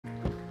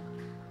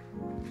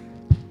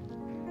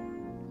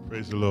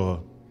Praise the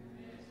Lord.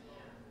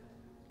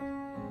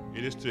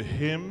 It is to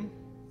him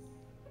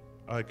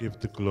I give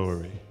the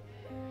glory.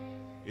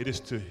 It is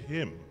to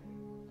him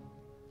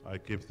I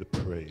give the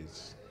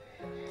praise.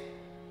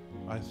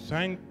 I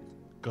thank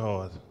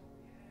God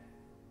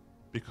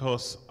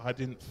because I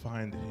didn't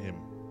find him.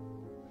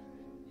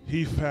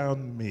 He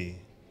found me,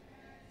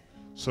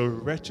 so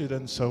wretched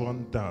and so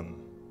undone,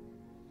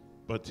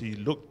 but he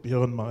looked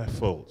beyond my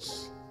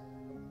faults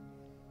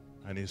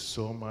and he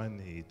saw my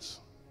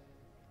needs.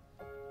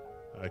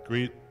 I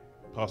greet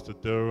Pastor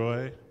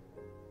Delroy.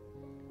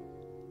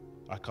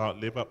 I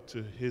can't live up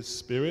to his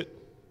spirit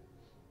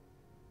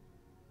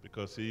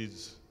because he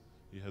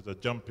has a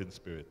jumping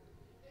spirit.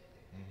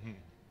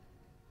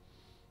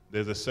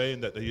 There's a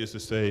saying that they used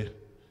to say,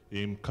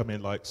 him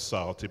coming like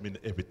salt, him in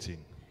everything.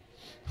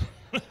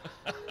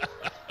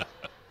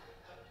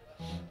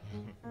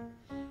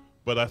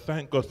 But I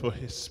thank God for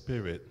his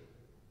spirit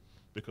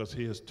because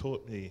he has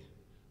taught me,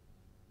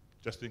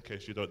 just in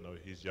case you don't know,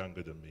 he's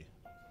younger than me.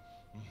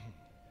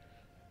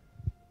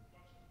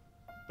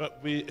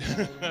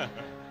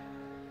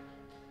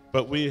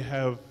 But we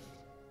have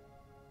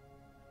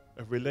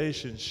a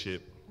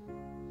relationship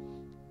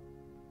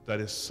that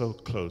is so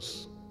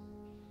close,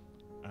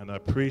 and I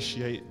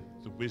appreciate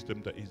the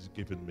wisdom that he's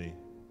given me.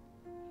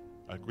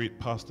 I greet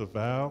Pastor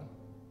Val,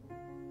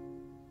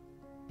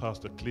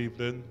 Pastor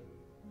Cleveland,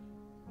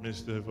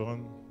 Mr.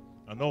 Yvonne,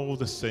 and all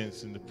the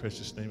saints in the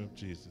precious name of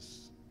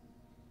Jesus.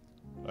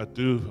 I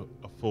do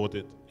afford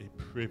it a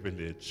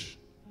privilege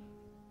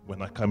when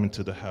I come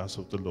into the house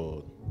of the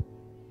Lord.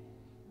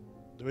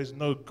 There is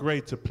no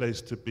greater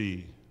place to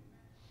be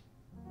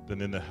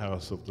than in the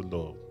house of the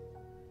Lord.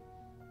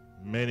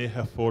 Many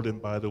have fallen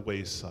by the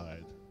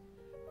wayside.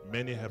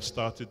 Many have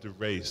started the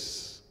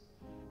race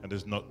and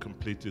has not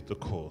completed the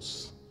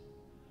course.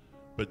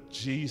 But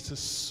Jesus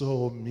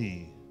saw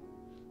me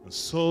and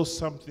saw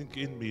something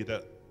in me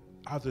that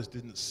others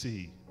didn't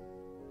see.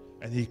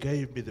 And he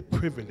gave me the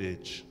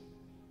privilege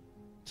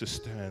to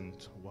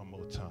stand one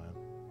more time.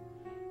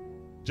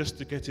 Just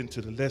to get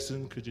into the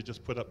lesson, could you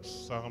just put up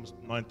Psalms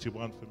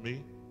 91 for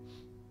me?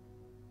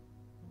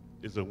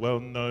 It's a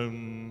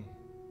well-known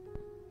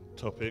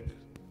topic,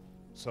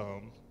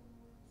 Psalm.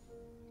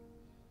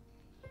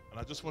 And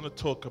I just want to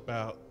talk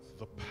about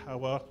the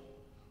power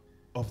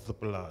of the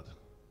blood.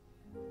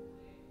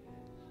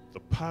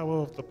 The power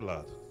of the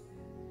blood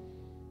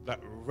that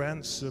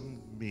ransomed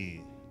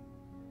me.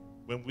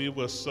 When we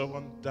were so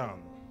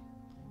undone,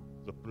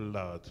 the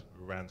blood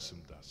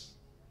ransomed us.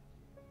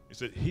 He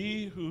said,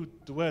 he who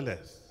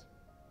dwelleth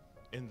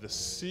in the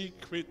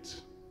secret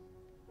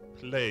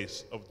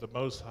place of the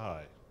Most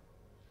High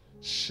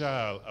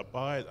shall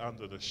abide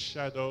under the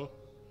shadow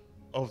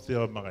of the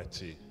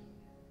Almighty.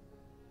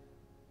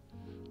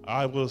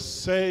 I will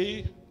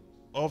say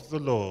of the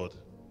Lord,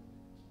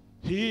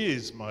 he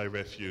is my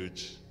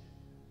refuge.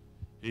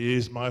 He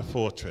is my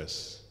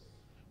fortress.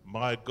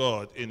 My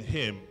God, in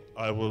him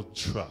I will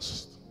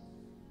trust.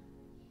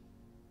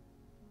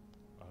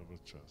 I will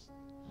trust.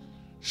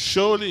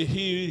 Surely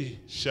he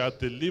shall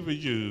deliver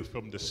you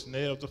from the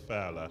snare of the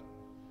fowler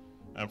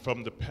and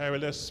from the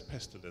perilous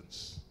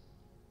pestilence.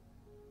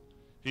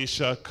 He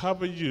shall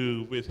cover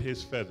you with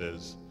his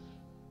feathers,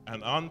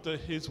 and under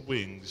his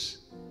wings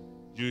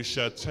you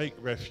shall take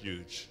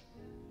refuge.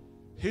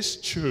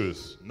 His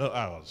truth, not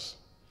ours,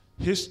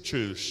 his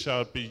truth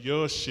shall be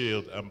your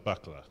shield and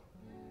buckler.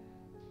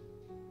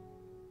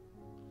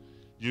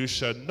 You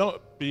shall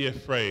not be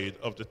afraid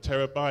of the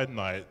terror by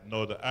night,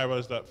 nor the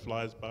arrows that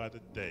flies by the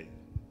day,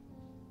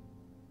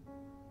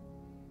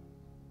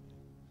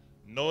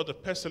 nor the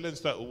pestilence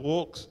that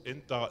walks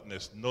in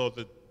darkness, nor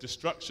the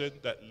destruction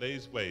that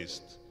lays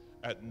waste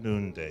at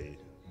noonday.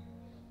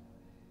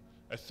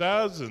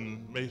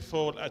 1,000 may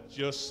fall at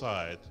your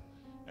side,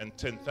 and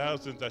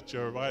 10,000 at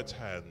your right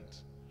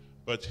hand,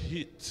 but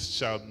it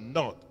shall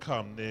not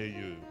come near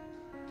you.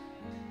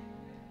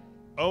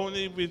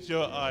 Only with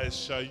your eyes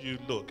shall you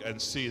look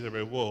and see the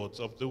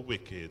rewards of the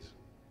wicked.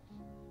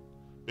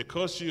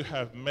 Because you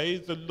have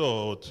made the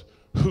Lord,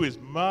 who is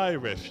my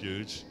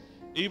refuge,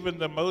 even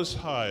the Most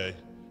High,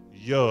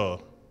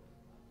 your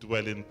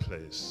dwelling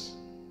place.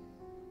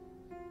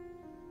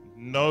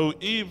 No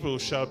evil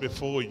shall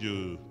befall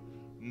you,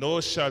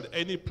 nor shall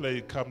any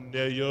plague come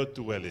near your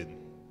dwelling.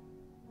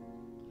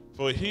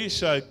 For he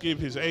shall give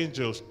his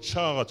angels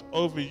charge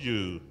over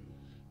you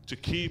to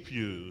keep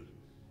you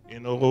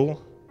in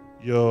all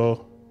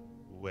your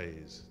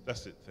ways.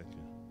 That's it, thank you.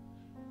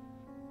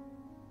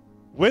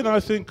 When I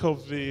think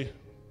of the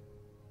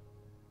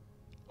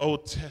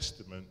Old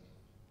Testament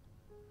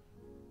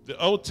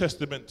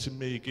to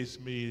me gives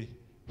me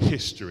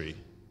history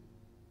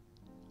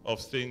of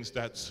things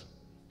that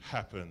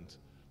happened.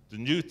 The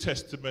New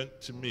Testament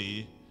to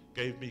me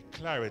gave me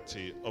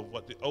clarity of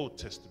what the Old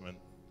Testament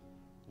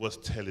was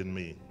telling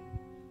me.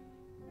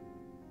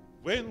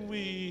 When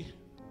we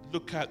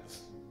look at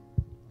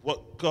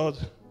what God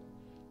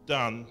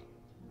done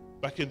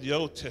back in the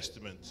Old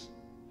Testament,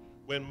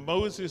 when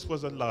Moses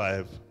was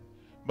alive,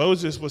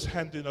 Moses was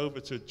handing over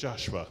to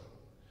Joshua,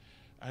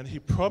 And he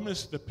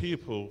promised the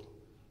people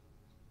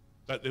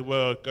that they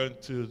were going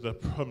to the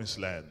promised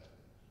land.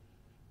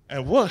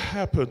 And what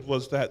happened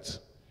was that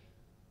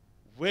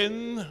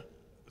when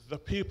the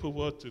people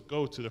were to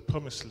go to the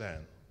promised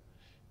land,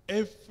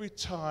 every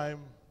time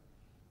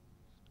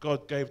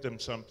God gave them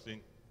something,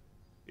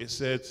 it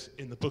said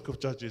in the book of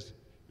Judges,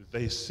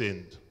 they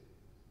sinned.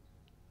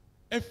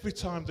 Every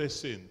time they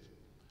sinned.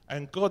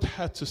 And God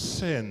had to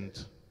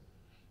send,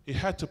 he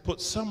had to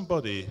put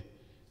somebody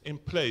in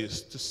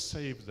place to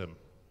save them.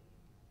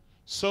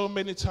 So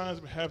many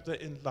times we have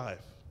that in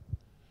life.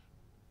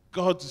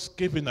 God's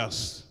given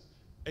us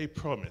a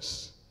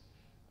promise.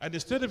 And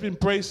instead of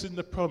embracing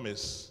the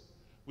promise,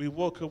 we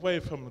walk away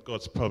from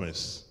God's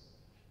promise.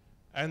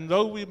 And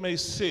though we may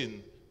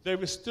sin,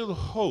 there is still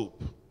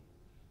hope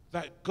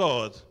that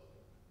God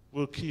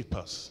will keep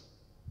us.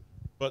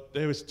 But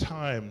there is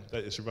time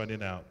that is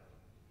running out.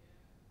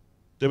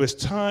 There is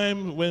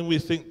time when we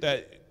think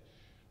that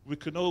we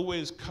can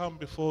always come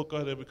before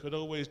God and we can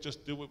always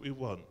just do what we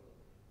want.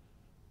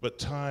 But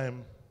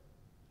time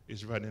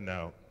is running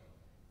out.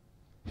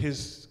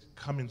 He's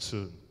coming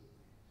soon.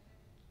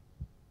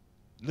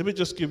 Let me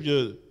just give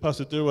you,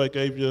 Pastor Duro, I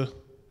gave you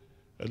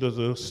a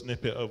little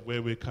snippet of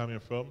where we're coming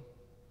from.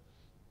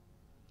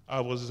 I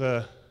was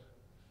the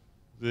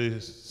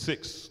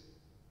sixth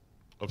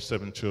of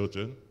 7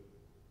 children.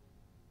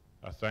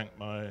 I thank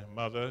my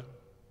mother.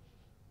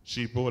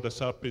 She brought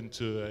us up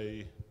into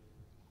a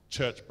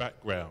church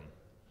background.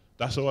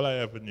 That's all I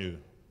ever knew.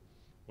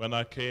 When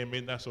I came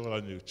in, that's all I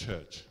knew,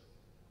 church.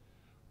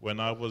 When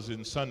I was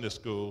in Sunday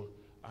school,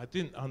 I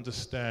didn't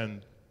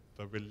understand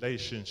the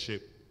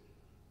relationship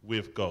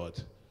with God.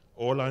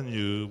 All I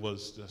knew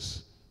was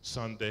this: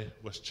 Sunday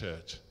was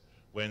church,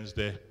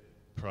 Wednesday,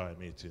 prayer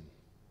meeting,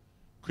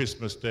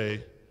 Christmas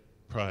Day,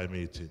 prayer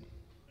meeting,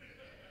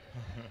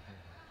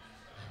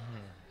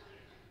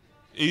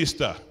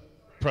 Easter,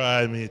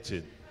 prayer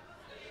meeting,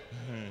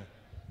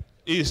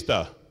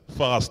 Easter,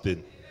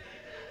 fasting.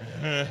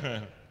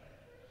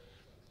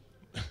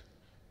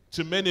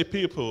 To many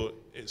people,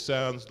 it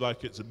sounds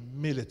like it's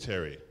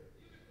military.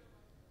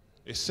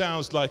 It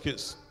sounds like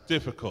it's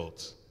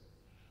difficult.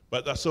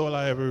 But that's all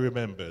I ever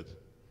remembered.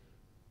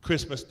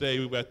 Christmas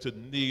Day, we had to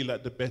kneel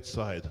at the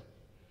bedside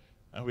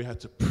and we had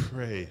to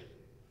pray.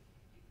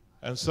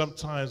 And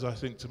sometimes I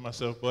think to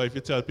myself, boy, if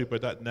you tell people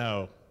that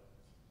now.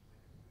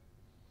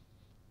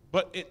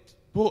 But it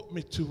brought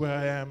me to where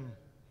I am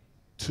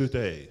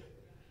today.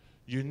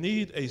 You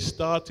need a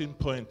starting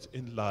point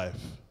in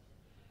life.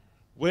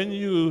 When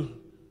you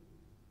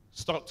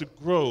start to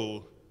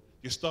grow,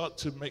 you start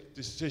to make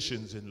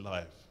decisions in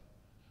life.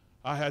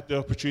 I had the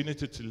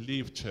opportunity to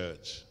leave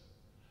church.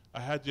 I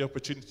had the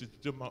opportunity to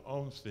do my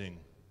own thing.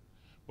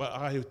 But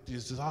I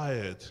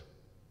desired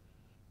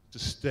to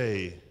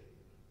stay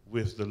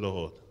with the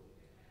Lord.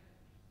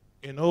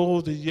 In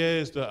all the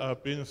years that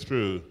I've been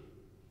through,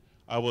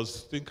 I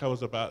think I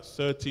was about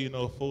 13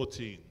 or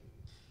 14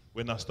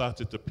 when I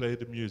started to play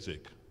the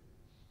music.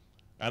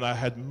 And I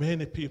had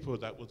many people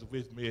that was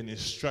with me and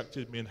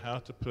instructed me in how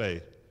to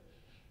play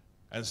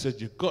and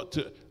said, you've got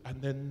to, and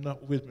they're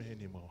not with me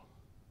anymore.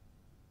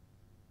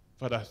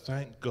 But I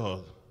thank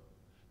God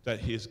that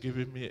he has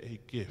given me a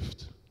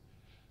gift,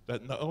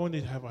 that not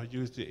only have I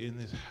used it in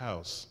his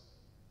house,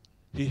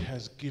 he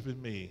has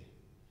given me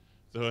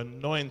the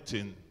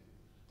anointing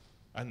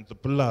and the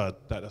blood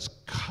that has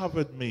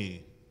covered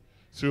me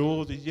through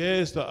all the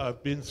years that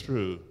I've been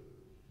through.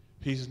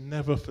 He's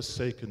never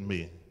forsaken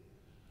me.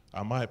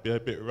 I might be a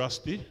bit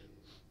rusty,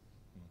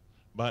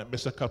 might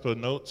miss a couple of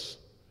notes.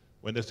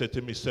 When they said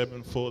to me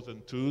 7, 4s,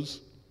 and 2s,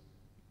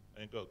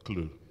 I ain't got a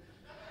clue.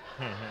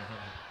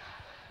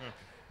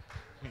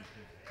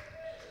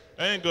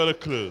 I ain't got a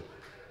clue.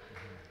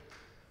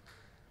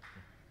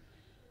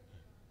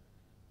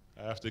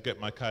 I have to get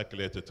my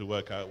calculator to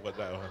work out what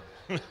that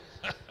was.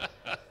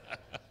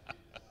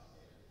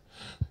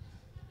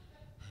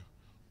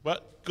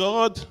 But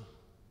God,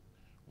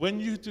 when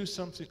you do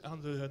something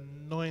under the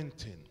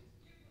anointing,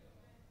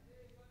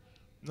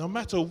 no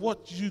matter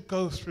what you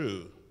go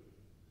through,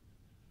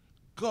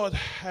 God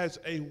has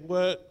a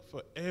work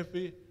for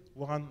every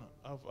one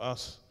of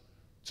us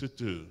to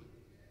do.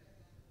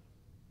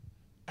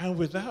 And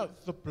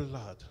without the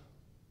blood,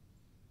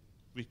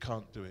 we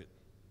can't do it.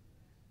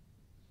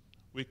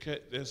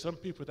 There's some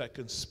people that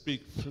can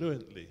speak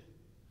fluently,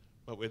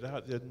 but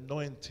without the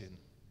anointing,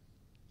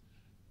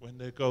 when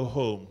they go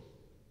home,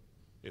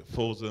 it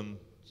falls on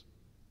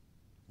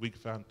weak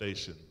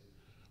foundation.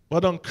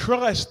 But on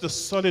Christ, the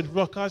solid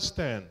rock I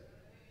stand.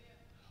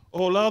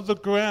 All other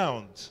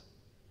ground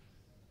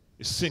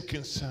is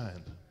sinking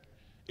sand.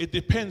 It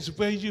depends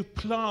where you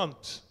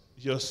plant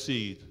your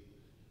seed,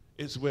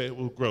 it's where it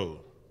will grow.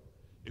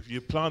 If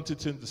you plant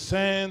it in the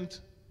sand,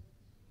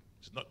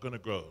 it's not going to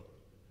grow.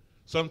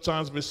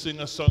 Sometimes we sing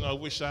a song, I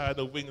wish I had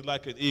a wing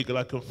like an eagle,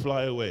 I can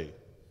fly away.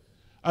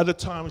 Other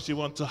times you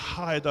want to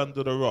hide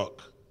under the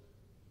rock.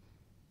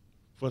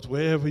 But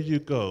wherever you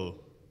go,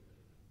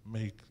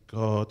 may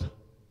God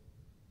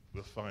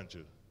will find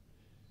you.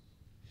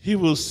 He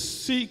will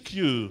seek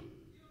you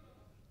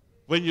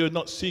when you're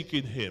not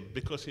seeking him,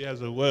 because he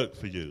has a work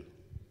for you.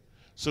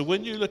 So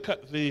when you look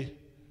at the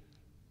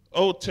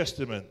Old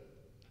Testament,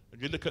 and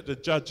you look at the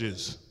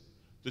judges,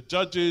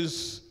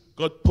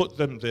 God put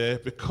them there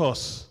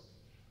because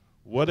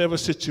whatever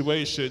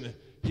situation,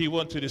 he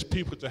wanted his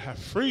people to have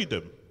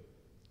freedom.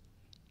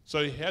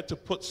 So he had to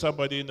put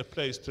somebody in the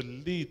place to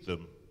lead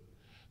them.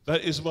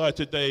 That is why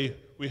today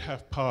we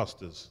have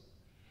pastors.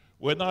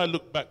 When I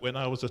look back when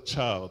I was a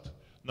child,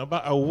 no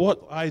matter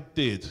what I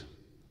did,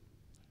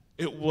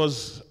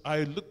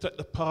 I looked at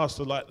the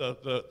pastor like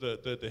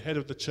the head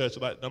of the church,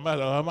 like no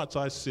matter how much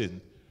I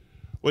sinned,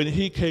 when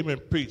he came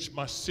and preached,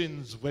 my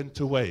sins went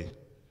away.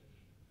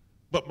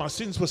 But my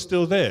sins were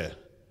still there,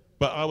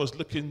 but I was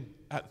looking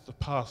at the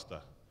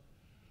pastor.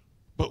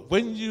 But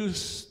when you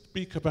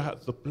speak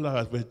about the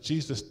blood where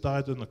Jesus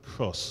died on the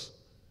cross,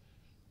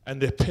 and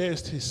they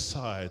pierced his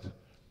side,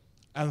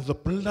 and the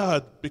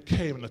blood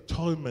became an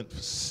atonement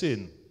for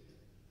sin,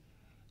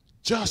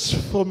 just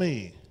for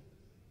me.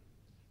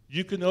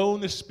 You can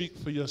only speak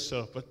for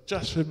yourself, but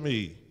just for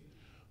me,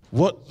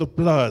 what the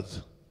blood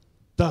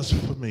does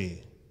for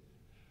me.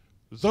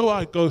 Though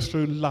I go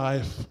through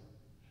life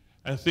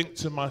and think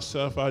to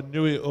myself, I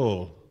knew it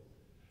all,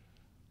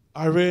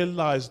 I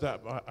realized that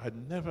I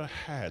never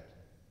had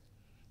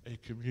a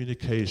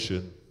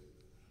communication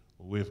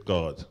with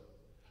God.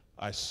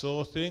 I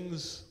saw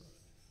things,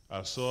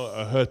 I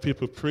heard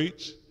people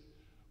preach,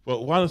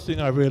 but one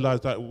thing I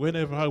realized that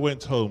whenever I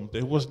went home,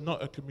 there was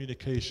not a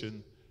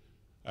communication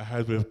I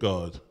had with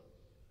God.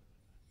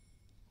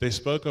 They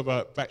spoke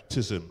about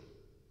baptism.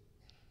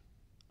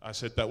 I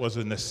said that was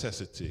a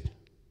necessity.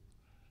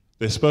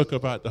 They spoke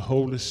about the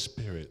Holy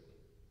Spirit.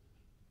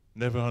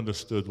 Never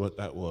understood what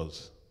that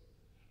was.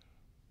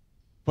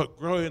 But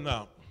growing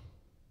up,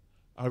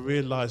 I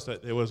realized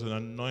that there was an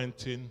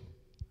anointing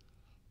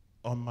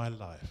on my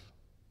life.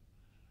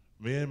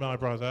 Me and my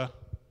brother,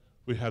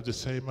 we have the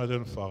same mother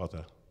and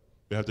father.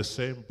 We have the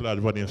same blood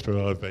running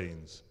through our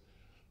veins,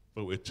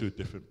 but we're two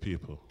different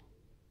people.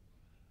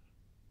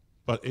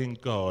 But in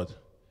God,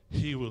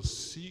 he will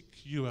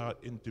seek you out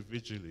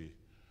individually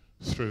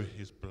through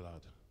his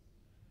blood.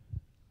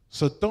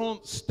 So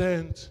don't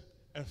stand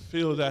and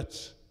feel that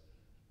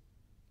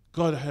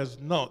God has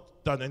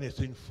not done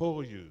anything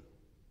for you.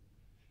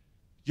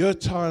 Your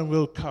time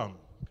will come.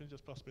 Can you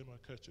just pass me my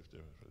kerchief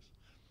there, please?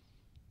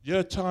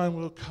 Your time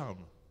will come.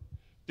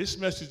 This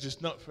message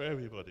is not for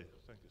everybody.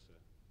 Thank you, sir.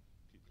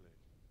 Keep playing.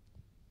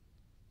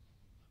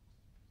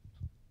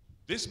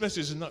 This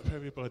message is not for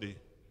everybody.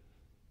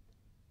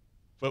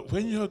 But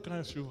when you're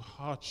going through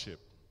hardship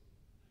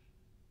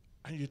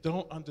and you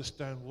don't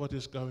understand what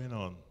is going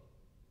on,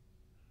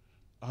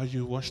 are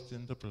you washed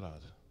in the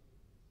blood?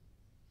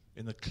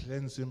 In the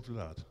cleansing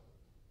blood?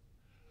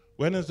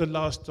 When is the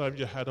last time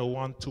you had a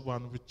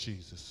one-to-one with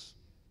Jesus?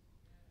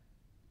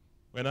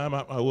 When I'm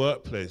at my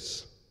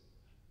workplace,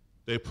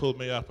 they pulled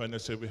me up and they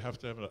said, we have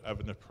to have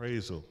an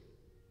appraisal.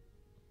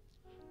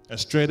 And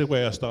straight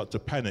away I start to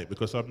panic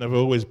because I've never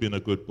always been a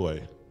good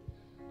boy.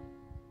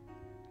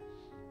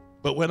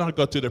 But when I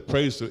got to the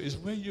appraisal, it's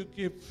where you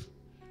give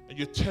and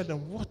you tell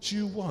them what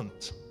you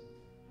want,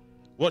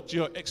 what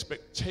your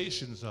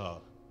expectations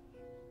are.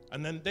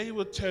 And then they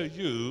will tell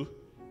you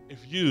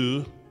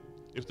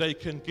if they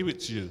can give it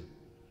to you.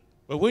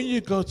 But when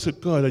you go to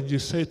God and you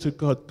say to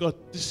God, God,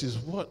 this is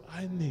what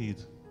I need,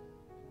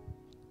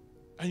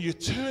 and you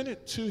turn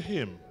it to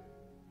him,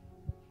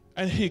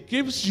 and he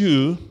gives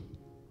you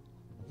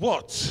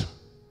what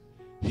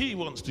he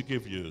wants to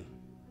give you,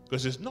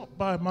 because it's not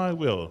by my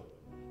will,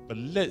 but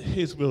let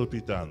his will be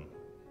done.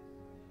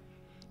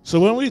 So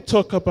when we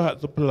talk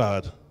about the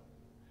blood,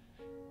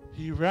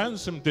 he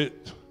ransomed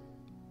it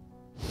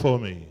for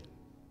me.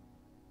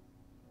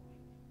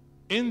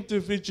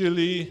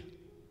 Individually,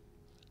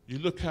 you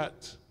look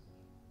at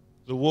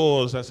the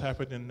wars that's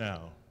happening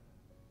now,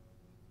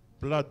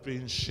 blood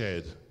being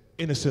shed,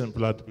 innocent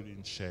blood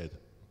being shed.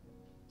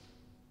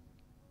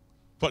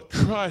 But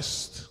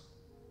Christ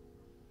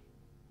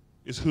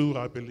is who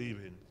I believe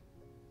in.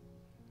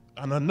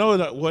 And I know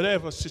that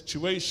whatever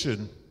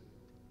situation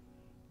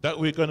that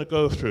we're going to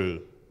go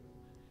through,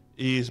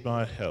 he is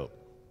my help.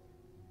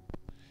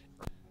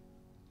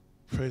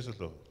 Praise the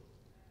Lord.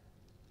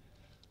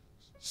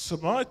 So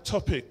my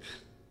topic,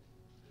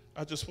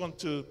 I just want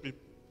to be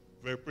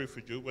very brief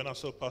with you. When I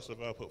saw Pastor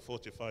Val put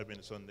 45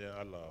 minutes on there,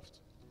 I laughed.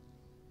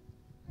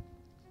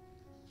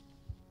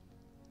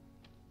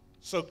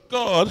 So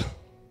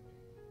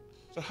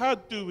how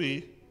do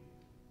we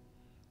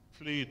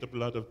plead the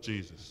blood of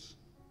Jesus?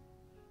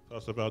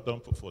 Pastor Val,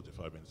 don't put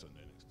 45 minutes on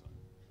there next time.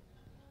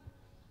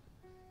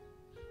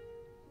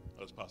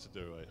 That was Pastor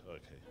Deroy,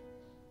 okay.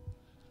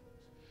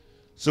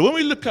 So when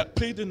we look at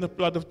pleading the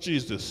blood of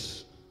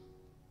Jesus,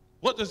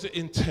 what does it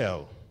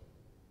entail?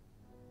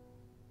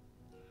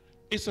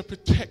 It's a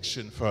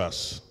protection for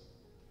us.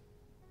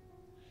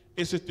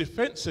 It's a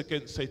defense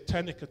against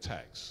satanic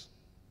attacks.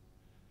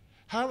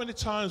 How many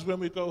times when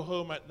we go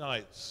home at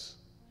nights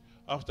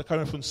after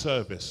coming from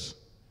service,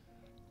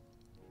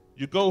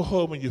 you go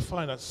home and you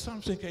find that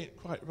something ain't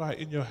quite right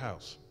in your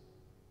house?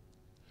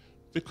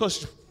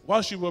 Because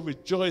whilst you were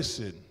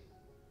rejoicing,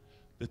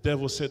 the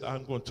devil said,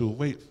 I'm going to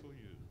wait for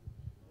you.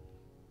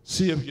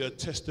 See if your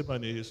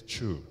testimony is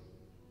true.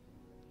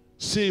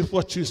 See if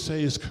what you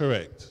say is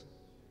correct.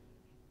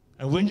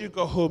 And when you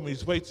go home,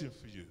 he's waiting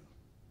for you.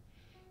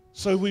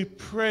 So we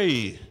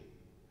pray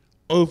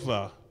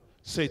over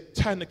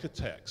satanic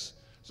attacks.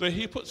 So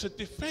he puts a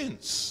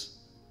defense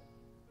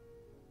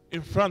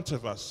in front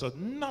of us so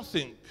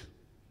nothing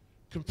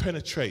can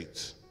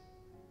penetrate.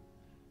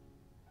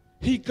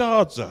 He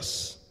guards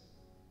us.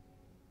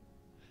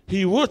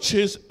 He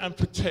watches and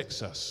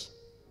protects us.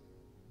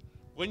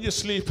 When you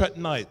sleep at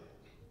night,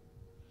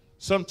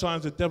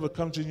 sometimes the devil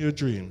comes in your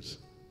dreams.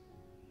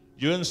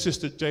 You and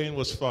Sister Jane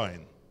was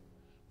fine.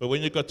 But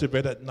when you got to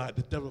bed at night,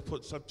 the devil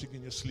puts something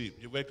in your sleep.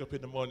 You wake up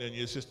in the morning and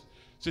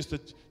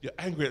you're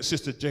angry at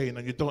Sister Jane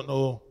and you don't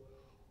know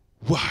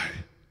why.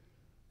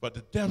 But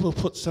the devil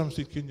puts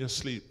something in your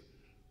sleep.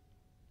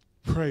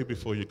 Pray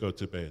before you go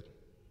to bed.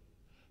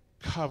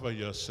 Cover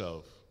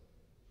yourself.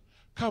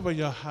 Cover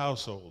your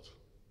household.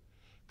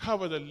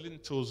 Cover the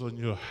lintels on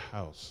your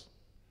house.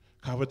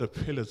 Cover the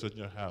pillars on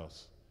your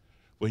house.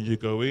 When you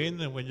go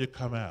in and when you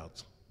come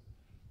out,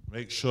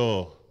 make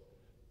sure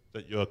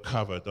that you're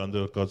covered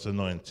under God's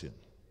anointing.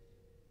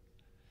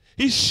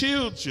 He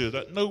shields you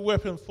that no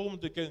weapon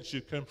formed against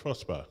you can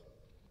prosper.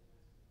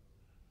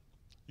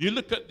 You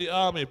look at the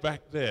army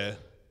back there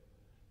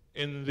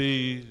in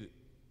the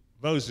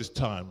Moses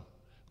time,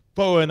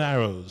 bow and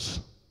arrows,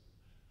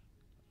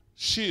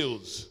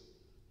 shields.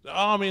 The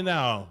army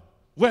now,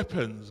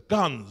 weapons,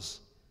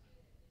 guns.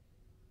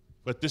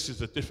 But this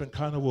is a different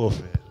kind of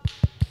warfare.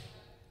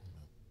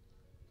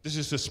 This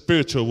is a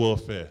spiritual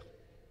warfare.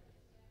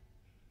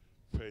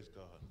 Praise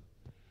God.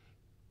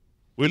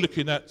 We're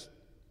looking at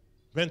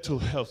mental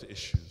health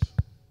issues.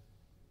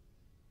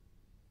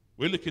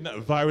 We're looking at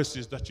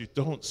viruses that you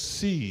don't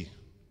see.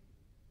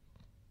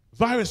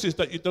 Viruses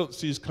that you don't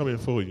see is coming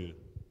for you.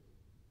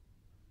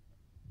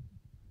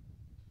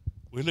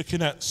 We're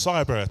looking at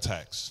cyber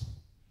attacks.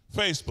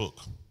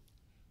 Facebook.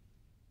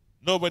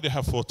 Nobody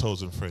have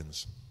 4,000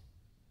 friends.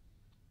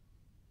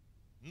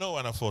 No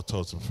one have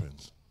 4,000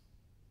 friends.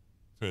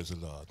 Praise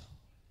the Lord.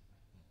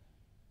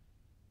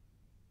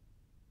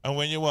 And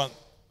when you want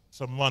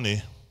some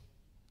money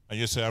and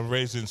you say, I'm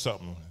raising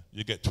something,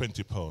 you get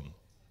 £20.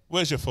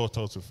 Where's your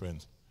 4,000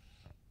 friends?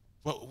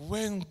 But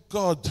when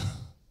God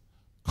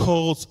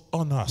calls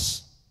on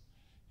us,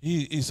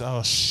 he is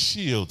our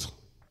shield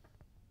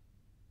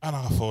and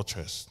our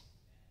fortress.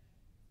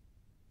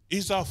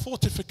 He's our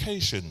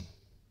fortification.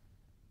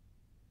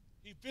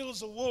 He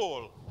builds a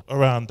wall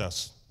around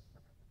us.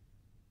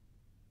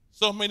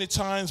 So many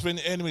times when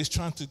the enemy is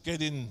trying to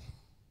get in,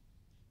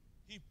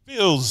 he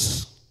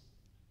builds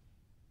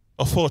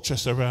a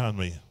fortress around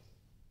me.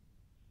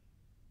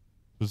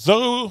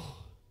 Though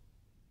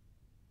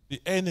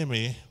the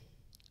enemy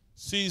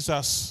sees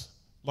us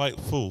like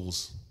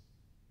fools,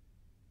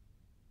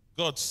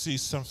 God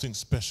sees something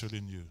special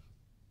in you.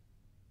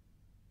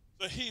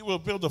 So he will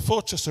build a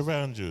fortress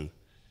around you.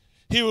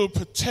 He will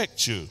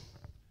protect you.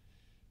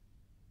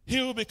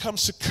 He will become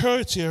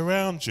security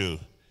around you.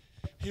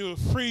 He will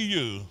free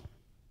you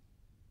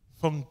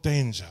from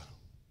danger.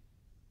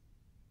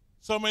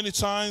 So many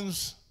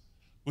times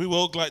we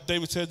walk, like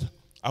David said,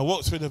 I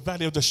walk through the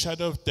valley of the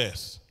shadow of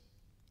death.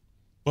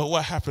 But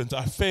what happens?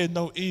 I fear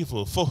no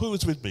evil. For who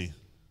is with me?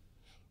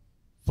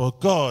 For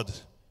God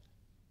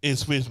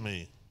is with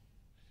me.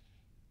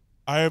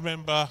 I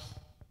remember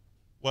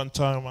one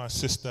time my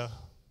sister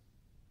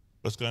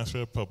was going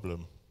through a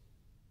problem.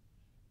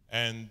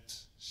 And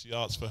she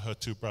asked for her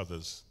two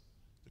brothers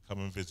to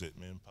come and visit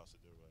me and Pastor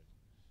Duroy.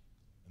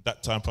 At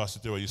that time, Pastor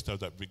Duroy used to have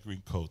that big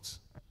green coat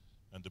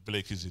and the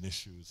Blakey's in his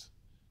shoes.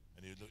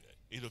 And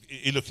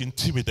he looked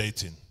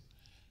intimidating.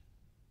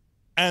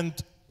 And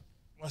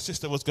my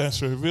sister was going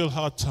through a real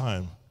hard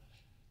time.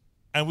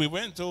 And we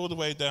went all the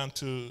way down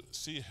to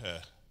see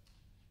her.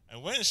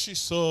 And when she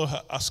saw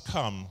us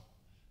come,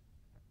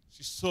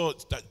 she saw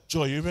that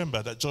joy. You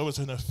remember, that joy was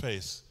in her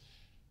face.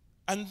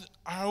 And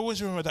I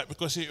always remember that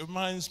because it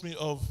reminds me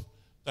of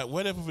that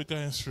whatever we're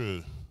going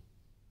through,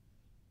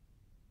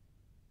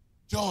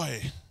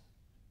 joy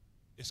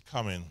is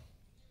coming.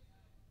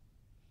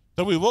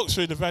 Though we walk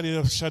through the valley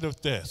of the shadow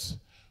of death,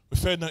 we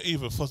fear no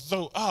evil, for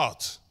thou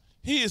art,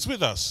 he is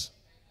with us.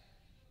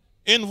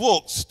 In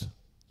walks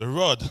the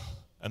rod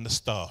and the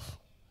staff.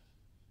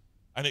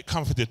 And it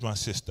comforted my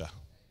sister.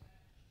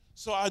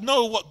 So I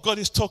know what God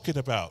is talking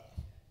about.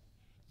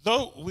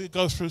 Though we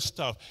go through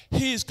stuff,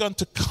 he is going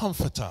to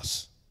comfort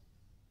us.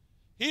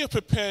 He has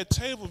prepared a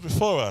table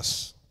before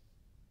us.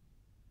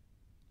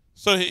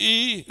 So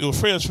he will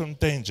free us from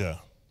danger.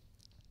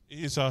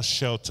 He is our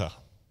shelter.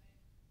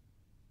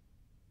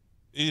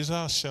 He is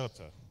our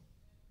shelter.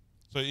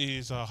 So he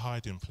is our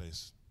hiding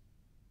place.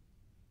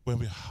 When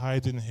we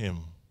hide in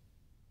him.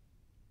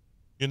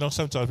 You know,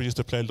 sometimes we used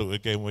to play a little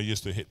game where we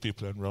used to hit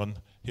people and run,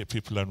 hit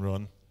people and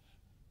run.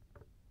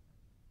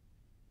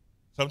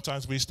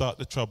 Sometimes we start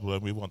the trouble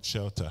and we want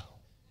shelter.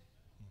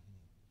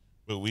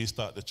 But we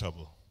start the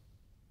trouble.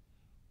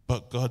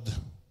 But God,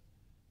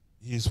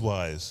 he He is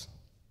wise.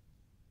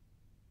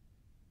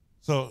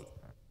 So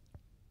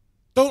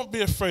don't be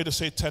afraid of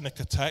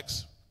satanic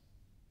attacks,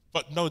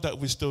 but know that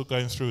we're still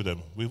going through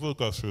them. We will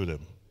go through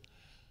them.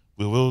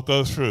 We will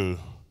go through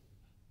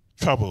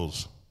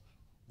troubles.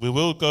 We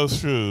will go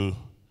through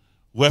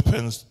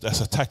weapons that's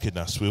attacking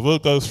us. We will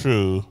go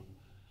through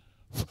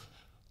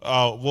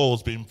our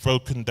walls being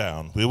broken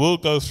down. We will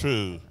go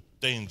through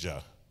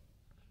danger.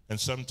 And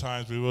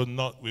sometimes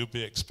we'll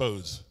be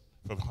exposed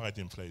from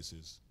hiding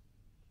places.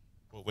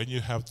 But when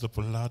you have the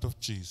blood of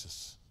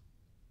Jesus,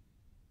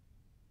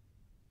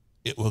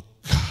 it will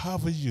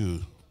cover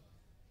you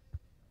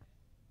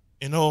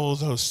in all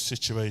those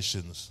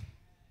situations.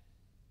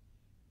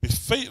 Be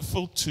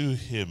faithful to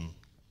him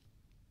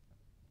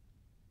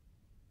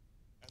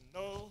and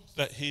know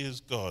that he is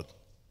God.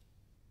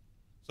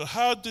 So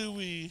how do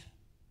we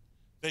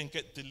then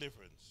get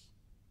deliverance?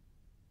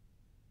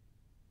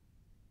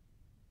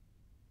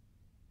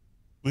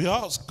 We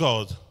ask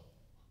God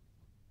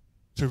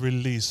to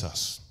release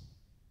us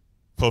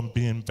from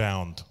being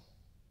bound.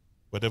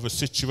 Whatever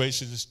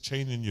situation is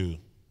chaining you,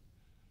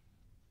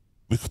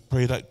 we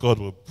pray that God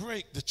will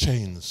break the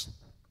chains,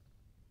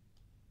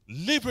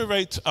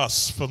 liberate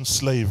us from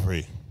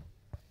slavery.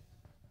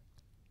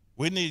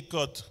 We need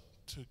God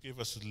to give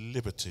us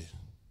liberty.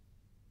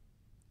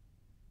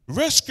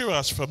 Rescue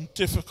us from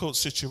difficult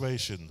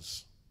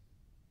situations.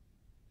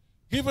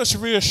 Give us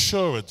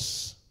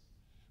reassurance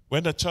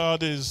when a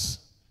child is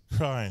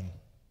crying.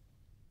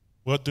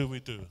 What do?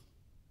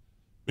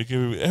 We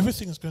give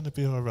everything's going to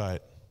be all right.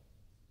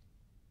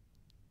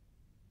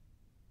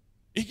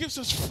 He gives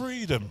us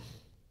freedom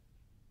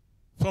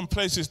from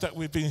places that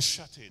we've been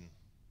shut in.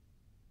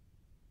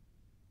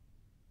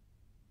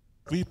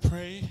 We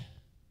pray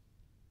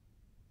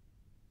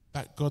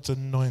that God's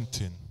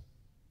anointing,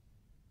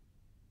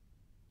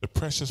 the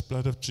precious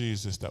blood of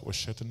Jesus that was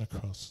shed on the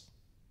cross.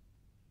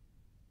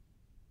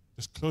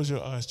 Just close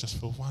your eyes just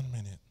for 1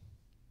 minute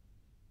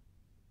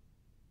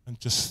and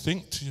just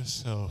think to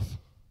yourself,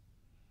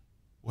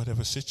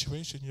 whatever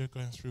situation you're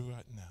going through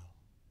right now,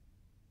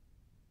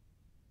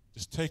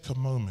 just take a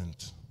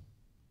moment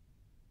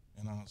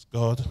and ask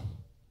God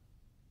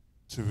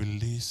to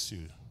release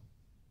you.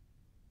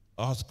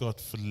 Ask God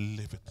for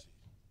liberty.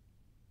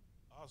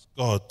 Ask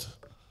God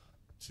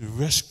to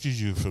rescue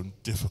you from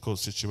difficult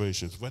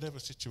situations, whatever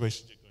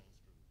situation you're going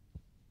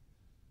through.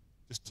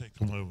 Just take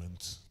a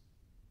moment.